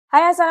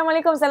Hai,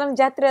 Assalamualaikum. Salam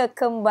sejahtera.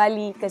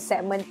 Kembali ke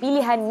segmen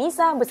Pilihan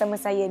Nisa bersama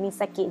saya,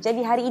 Nisa K.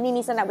 Jadi hari ini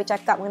Nisa nak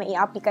bercakap mengenai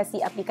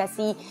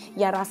aplikasi-aplikasi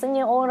yang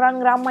rasanya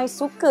orang ramai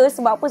suka.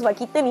 Sebab apa? Sebab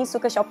kita ni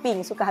suka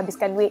shopping, suka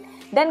habiskan duit.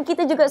 Dan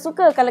kita juga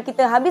suka kalau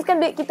kita habiskan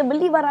duit, kita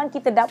beli barang,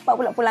 kita dapat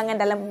pula pulangan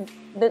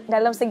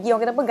dalam segi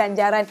orang kata apa,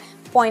 ganjaran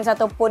points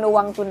ataupun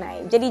wang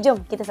tunai. Jadi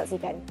jom kita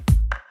saksikan.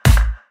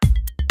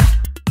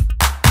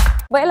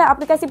 Baiklah,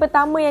 aplikasi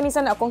pertama yang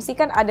Nisa nak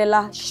kongsikan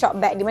adalah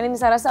Shopback, di mana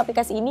Nisa rasa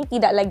aplikasi ini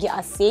tidak lagi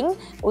asing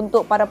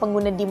untuk para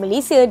pengguna di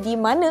Malaysia, di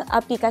mana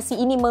aplikasi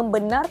ini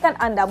membenarkan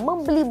anda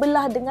membeli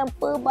belah dengan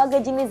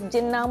pelbagai jenis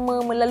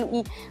jenama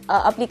melalui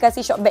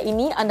aplikasi Shopback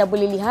ini. Anda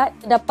boleh lihat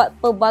dapat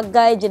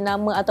pelbagai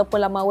jenama ataupun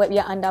laman web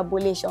yang anda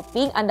boleh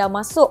shopping. Anda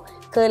masuk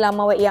ke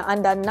laman web yang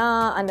anda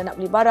nak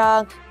beli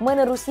barang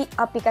menerusi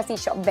aplikasi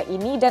Shopback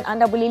ini dan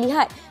anda boleh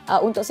lihat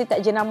untuk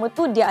setiap jenama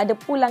tu dia ada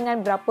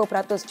pulangan berapa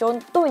peratus.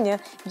 Contohnya,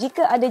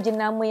 jika ada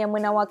jenama yang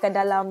menawarkan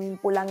dalam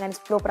pulangan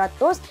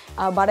 10%,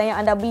 barang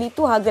yang anda beli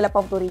tu harga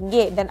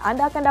RM80 dan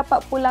anda akan dapat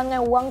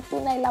pulangan wang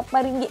tunai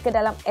RM8 ke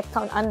dalam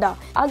akaun anda.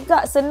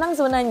 Agak senang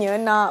sebenarnya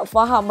nak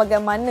faham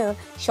bagaimana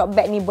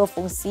Shopback ni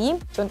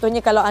berfungsi. Contohnya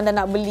kalau anda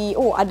nak beli,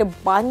 ada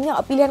banyak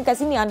pilihan kat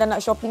sini. Anda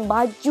nak shopping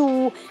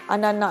baju,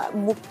 anda nak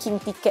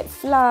booking tiket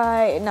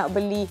flight, nak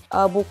beli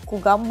buku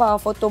gambar,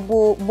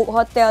 photobook, book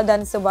hotel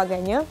dan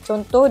sebagainya.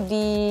 Contoh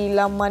di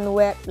laman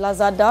web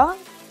Lazada,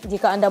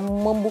 jika anda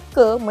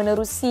membuka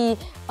menerusi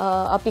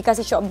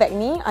aplikasi Shopback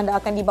ni, anda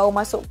akan dibawa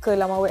masuk ke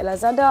laman web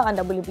Lazada.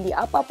 Anda boleh beli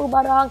apa-apa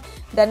barang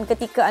dan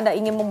ketika anda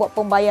ingin membuat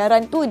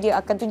pembayaran tu, dia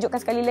akan tunjukkan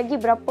sekali lagi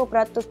berapa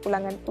peratus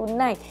pulangan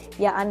tunai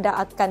yang anda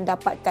akan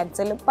dapatkan.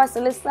 Selepas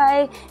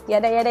selesai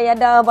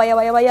yada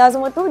bayar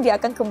semua tu, dia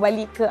akan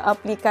kembali ke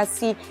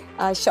aplikasi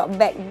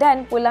Shopback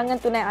dan pulangan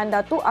tunai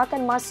anda tu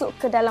akan masuk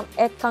ke dalam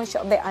akaun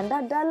Shopback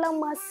anda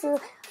dalam masa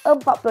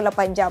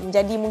 48 jam.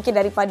 Jadi mungkin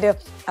daripada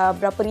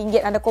berapa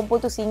ringgit anda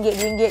kumpul tu, RM1,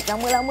 RM2,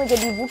 lama-lama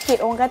jadi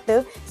bukit orang kata,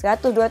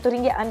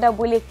 RM100-200 anda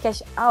boleh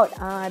cash out,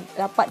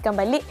 dapatkan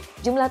balik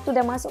jumlah tu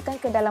dan masukkan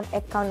ke dalam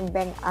akaun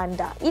bank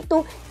anda.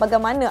 Itu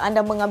bagaimana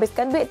anda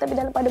menghabiskan duit tapi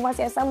dalam pada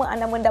masa yang sama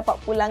anda mendapat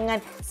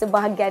pulangan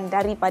sebahagian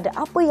daripada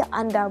apa yang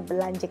anda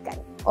belanjakan.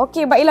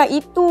 Okey, baiklah,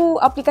 itu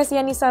aplikasi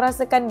yang Nisa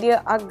rasakan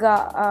dia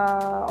agak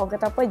orang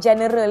kata apa,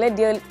 general.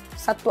 Dia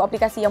satu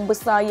aplikasi yang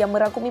besar yang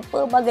merangkumi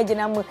pelbagai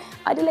jenama.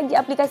 Ada lagi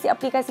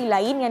aplikasi-aplikasi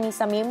lain yang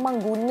Nisa memang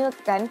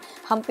gunakan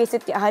hampir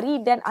setiap hari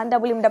dan anda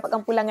boleh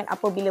mendapatkan pulangan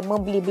apabila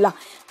membeli belah.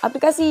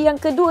 Aplikasi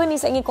yang kedua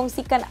Nisa ingin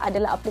kongsikan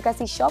adalah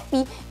aplikasi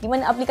Shopee, di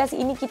mana aplikasi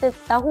ini kita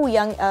tahu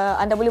yang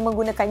anda boleh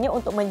menggunakannya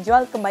untuk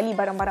menjual kembali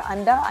barang-barang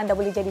anda. Anda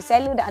boleh jadi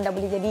seller dan anda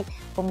boleh jadi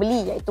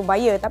pembeli, iaitu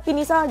buyer. Tapi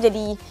Nisa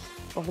jadi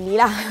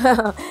belilah.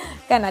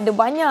 Kan ada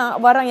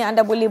banyak barang yang anda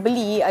boleh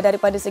beli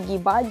daripada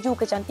segi baju,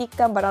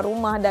 kecantikan, barang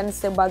rumah dan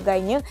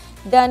sebagainya.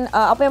 Dan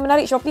apa yang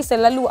menarik, Shopee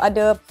selalu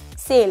ada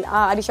sale,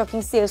 ada shocking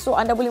sale. So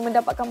anda boleh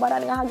mendapatkan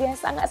barang dengan harga yang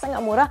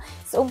sangat-sangat murah.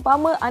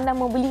 Seumpama anda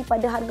membeli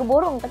pada harga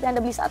borong tapi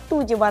anda beli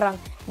satu je barang.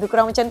 Lebih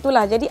kurang macam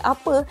itulah. Jadi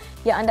apa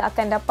yang anda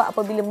akan dapat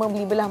apabila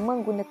membeli belah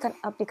menggunakan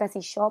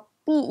aplikasi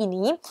Shopee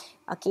ini?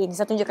 Okey,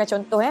 Nisa tunjukkan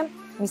contoh.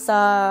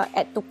 Nisa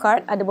add to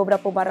cart, ada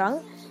beberapa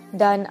barang.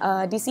 Dan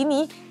di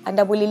sini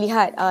anda boleh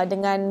lihat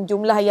dengan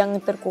jumlah yang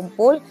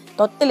terkumpul,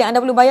 total yang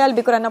anda perlu bayar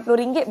lebih kurang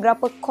RM60,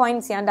 berapa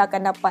coins yang anda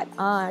akan dapat.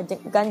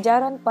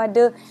 Ganjaran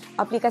pada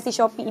aplikasi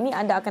Shopee ini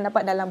anda akan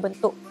dapat dalam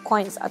bentuk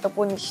coins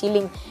ataupun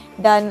shilling.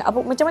 Dan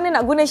macam mana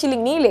nak guna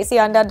shilling ni? Let's say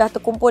anda dah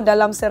terkumpul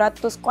dalam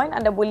 100 coin,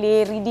 anda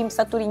boleh redeem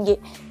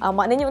RM1.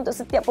 Maknanya untuk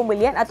setiap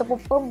pembelian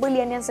ataupun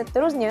pembelian yang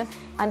seterusnya,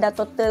 anda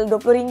total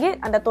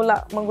RM20, anda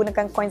tolak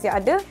menggunakan coins yang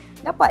ada,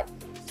 dapat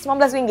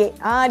RM19.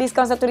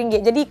 Diskaun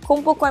RM1. Jadi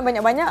kumpul koin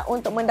banyak-banyak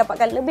untuk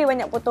mendapatkan lebih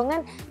banyak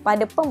potongan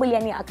pada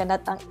pembelian yang akan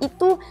datang.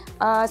 Itu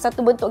satu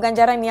bentuk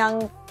ganjaran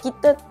yang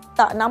kita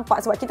tak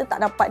nampak sebab kita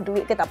tak dapat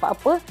duit ke tak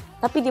apa-apa,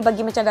 tapi dia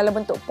bagi macam dalam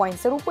bentuk poin.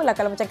 Serupalah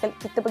kalau macam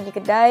kita pergi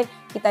kedai,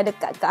 kita ada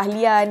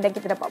keahlian dan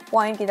kita dapat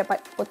poin, kita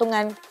dapat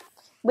potongan.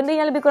 Benda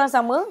yang lebih kurang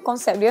sama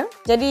konsep dia.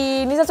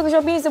 Jadi Nisa suka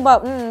shopping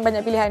sebab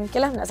banyak pilihan.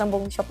 Okeylah, nak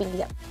sambung shopping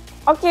sekejap.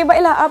 Okey,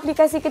 baiklah,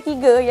 aplikasi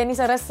ketiga yang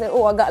Nisa rasa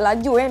agak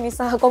laju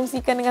Nisa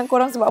kongsikan dengan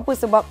korang. Sebab apa?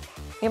 Sebab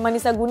memang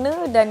Nisa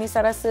guna dan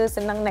Nisa rasa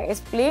senang nak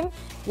explain.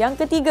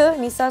 Yang ketiga,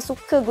 Nisa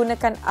suka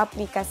gunakan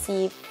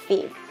aplikasi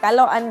Fave.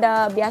 Kalau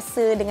anda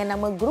biasa dengan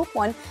nama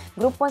Groupon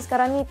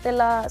sekarang ni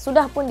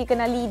sudah pun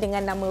dikenali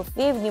dengan nama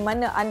Fave, di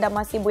mana anda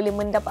masih boleh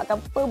mendapatkan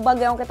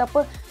pelbagai orang kata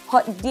apa,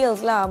 hot deals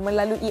lah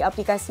melalui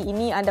aplikasi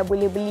ini. Anda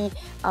boleh beli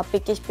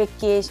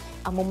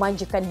package-package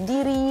memanjakan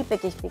diri,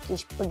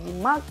 package-package pergi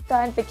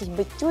makan, package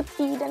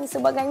bercuti dan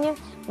sebagainya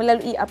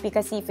melalui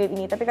aplikasi Fave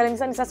ini. Tapi kalau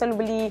Nisa selalu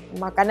beli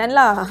makanan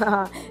lah.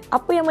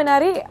 Apa yang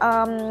menarik,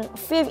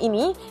 Fave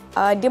ini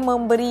dia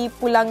memberi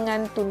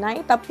pulangan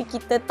tunai tapi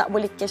kita tak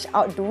boleh cash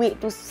out duit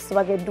tu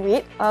sebagai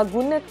duit.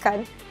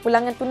 Gunakan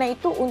pulangan tunai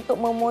itu untuk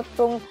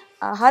memotong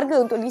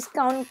harga untuk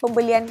diskaun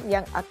pembelian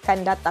yang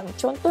akan datang.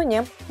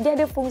 Contohnya, dia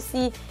ada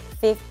fungsi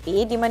Fave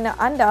Pay, di mana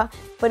anda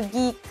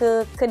pergi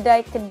ke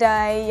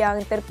kedai-kedai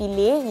yang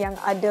terpilih yang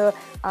ada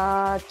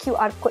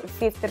QR code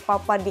Fave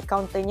terpapar di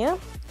kaunternya.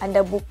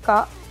 Anda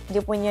buka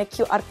dia punya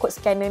QR code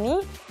scanner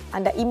ni,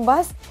 anda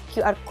imbas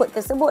QR code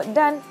tersebut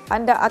dan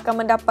anda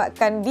akan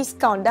mendapatkan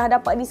diskaun. Dah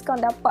dapat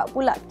diskaun, dapat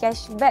pula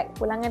cashback,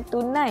 pulangan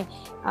tunai.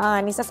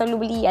 Nisa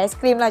selalu beli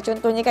aiskrim lah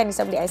contohnya kan.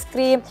 Nisa beli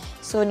aiskrim.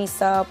 So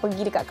Nisa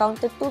pergi dekat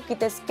kaunter tu,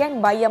 kita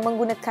scan, bayar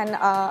menggunakan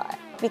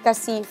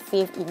aplikasi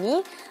Fave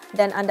ini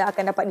dan anda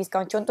akan dapat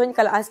diskaun. Contohnya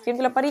kalau aiskrim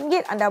tu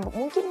RM8, anda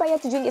mungkin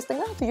bayar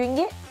RM7.50,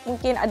 RM7.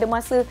 Mungkin ada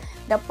masa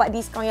dapat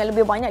diskaun yang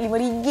lebih banyak,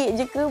 RM5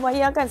 je ke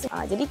bayar kan.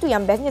 Jadi tu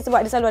yang bestnya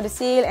sebab dia selalu ada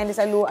sale and dia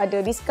selalu ada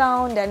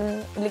diskaun,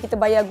 dan bila kita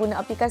bayar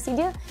guna aplikasi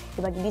dia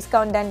bagi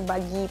diskaun dan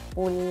bagi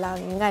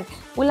pulangan.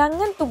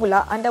 Pulangan tu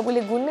pula anda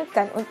boleh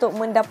gunakan untuk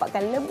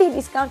mendapatkan lebih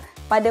diskaun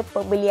pada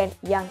pembelian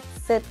yang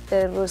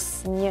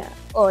seterusnya.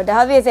 Oh,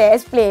 dah habis saya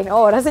explain.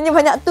 Oh, rasanya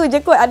banyak tu je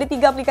kot. Ada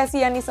 3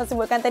 aplikasi yang Nisa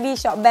sebutkan tadi,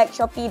 Shopback,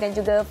 Shopee dan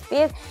juga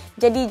Fave.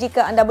 Jadi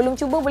jika anda belum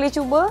cuba, boleh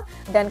cuba.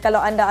 Dan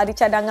kalau anda ada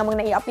cadangan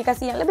mengenai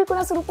aplikasi yang lebih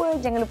kurang serupa,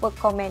 jangan lupa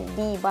komen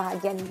di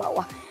bahagian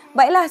bawah.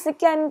 Baiklah,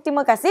 sekian.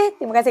 Terima kasih.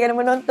 Terima kasih kerana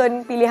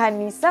menonton pilihan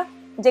Nisa.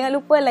 Jangan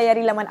lupa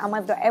layari laman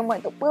amaz.my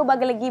untuk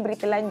pelbagai lagi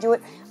berita lanjut,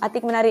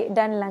 artikel menarik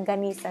dan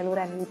langgani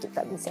saluran YouTube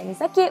Tak Bisa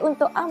Nisa K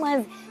untuk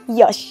Amaz.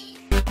 Yosh!